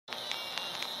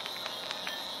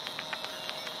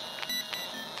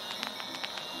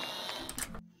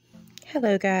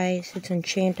Hello guys, it's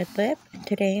Enchanted Lip.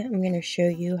 Today I'm going to show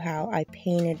you how I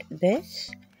painted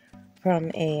this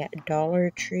from a Dollar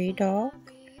Tree dog.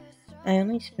 I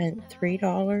only spent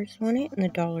 $3 on it in the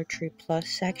Dollar Tree Plus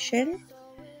section.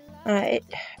 I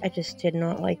just did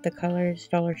not like the colors.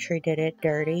 Dollar Tree did it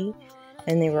dirty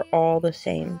and they were all the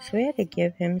same, so we had to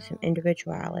give him some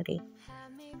individuality.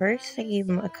 First, I gave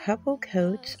him a couple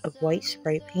coats of white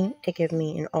spray paint to give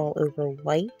me an all over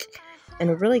white and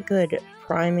a really good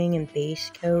priming and base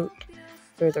coat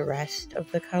for the rest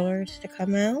of the colors to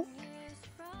come out.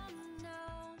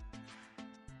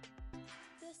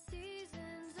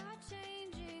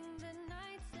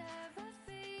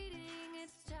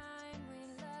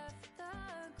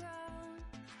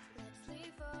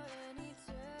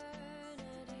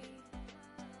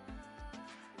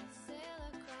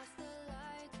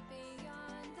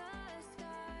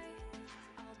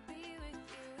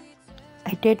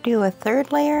 I did do a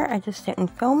third layer, I just didn't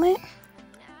film it.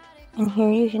 And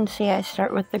here you can see I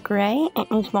start with the gray.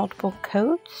 It needs multiple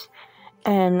coats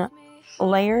and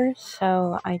layers,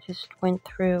 so I just went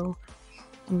through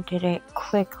and did it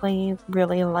quickly,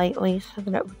 really lightly, so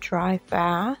that it would dry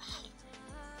fast.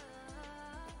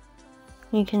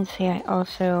 You can see I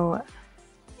also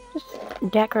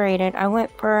just decorated. I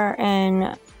went for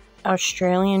an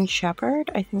Australian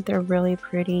Shepherd. I think they're really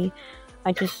pretty.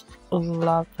 I just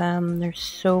love them. They're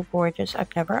so gorgeous.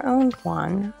 I've never owned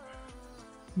one,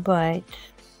 but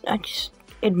I just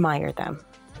admire them.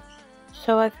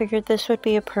 So I figured this would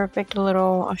be a perfect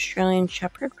little Australian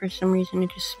Shepherd. For some reason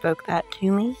it just spoke that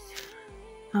to me.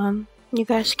 You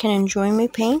guys can enjoy me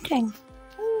painting.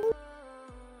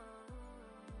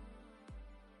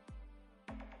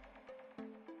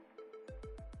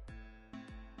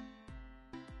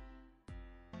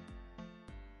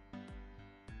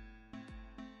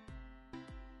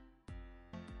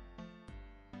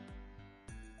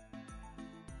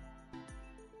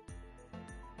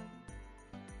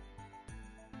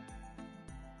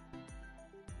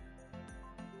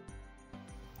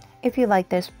 If you like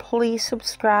this, please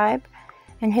subscribe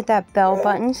and hit that bell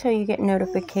button so you get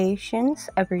notifications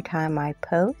every time I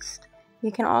post.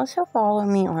 You can also follow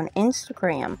me on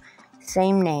Instagram,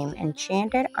 same name,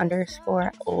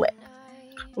 enchanted_lip.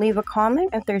 Leave a comment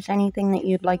if there's anything that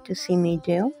you'd like to see me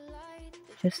do.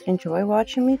 Just enjoy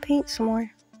watching me paint some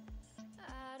more.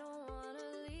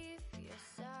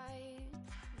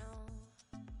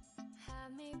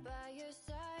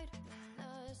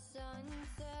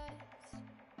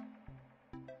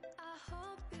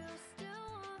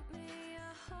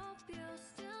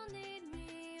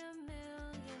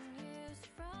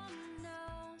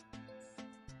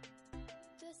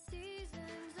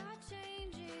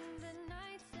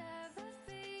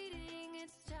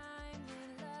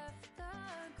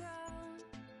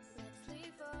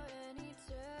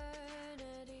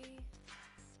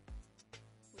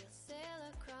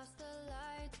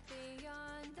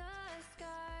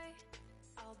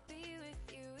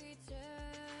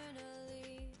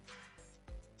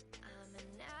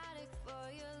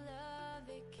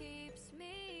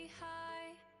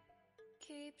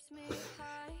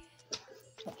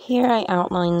 Here I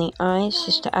outline the eyes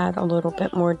just to add a little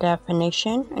bit more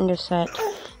definition and to set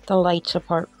the lights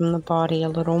apart from the body a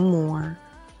little more.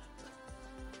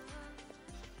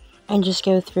 And just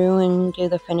go through and do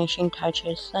the finishing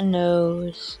touches, the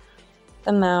nose,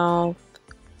 the mouth,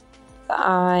 the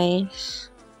eyes.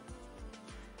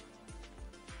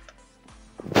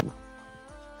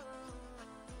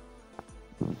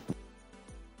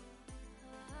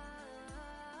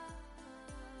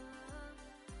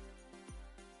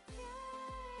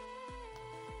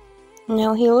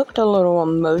 Now he looked a little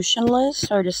emotionless,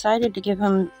 so I decided to give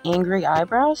him angry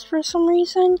eyebrows for some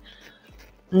reason.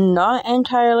 Not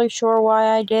entirely sure why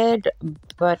I did,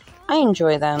 but I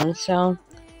enjoy them, so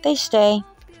they stay.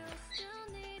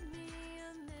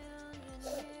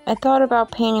 I thought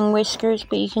about painting whiskers,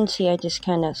 but you can see I just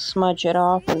kind of smudge it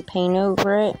off and paint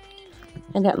over it.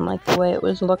 I didn't like the way it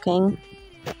was looking.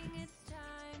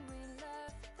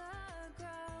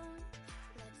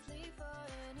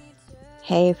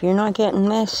 Hey, if you're not getting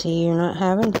messy, you're not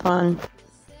having fun.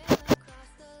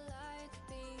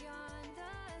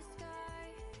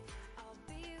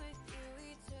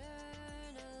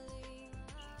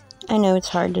 I know it's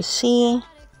hard to see,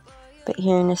 but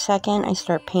here in a second I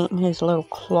start painting his little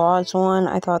claws on.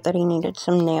 I thought that he needed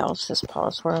some nails. His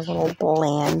paws were a little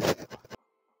bland.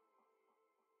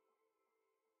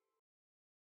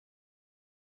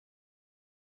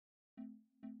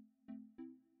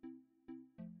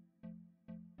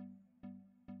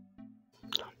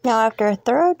 Now after a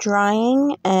thorough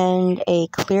drying and a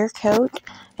clear coat,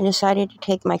 I decided to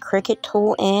take my Cricut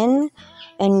tool in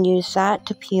and use that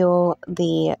to peel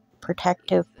the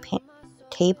protective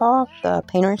tape off, the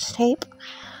painter's tape.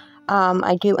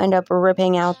 I do end up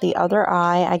ripping out the other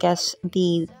eye. I guess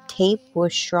the tape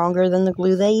was stronger than the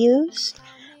glue they used,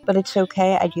 but it's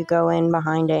okay. I do go in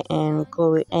behind it and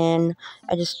glue it in.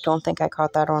 I just don't think I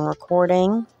caught that on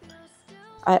recording.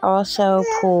 I also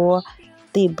pull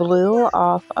the blue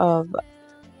off of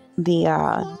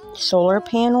the solar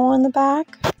panel in the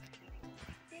back.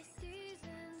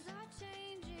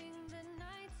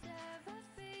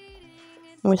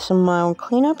 With some mild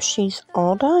cleanup, she's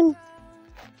all done.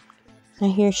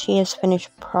 Now here she is, finished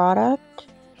product.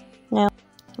 Now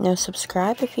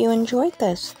subscribe if you enjoyed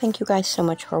this. Thank you guys so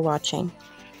much for watching.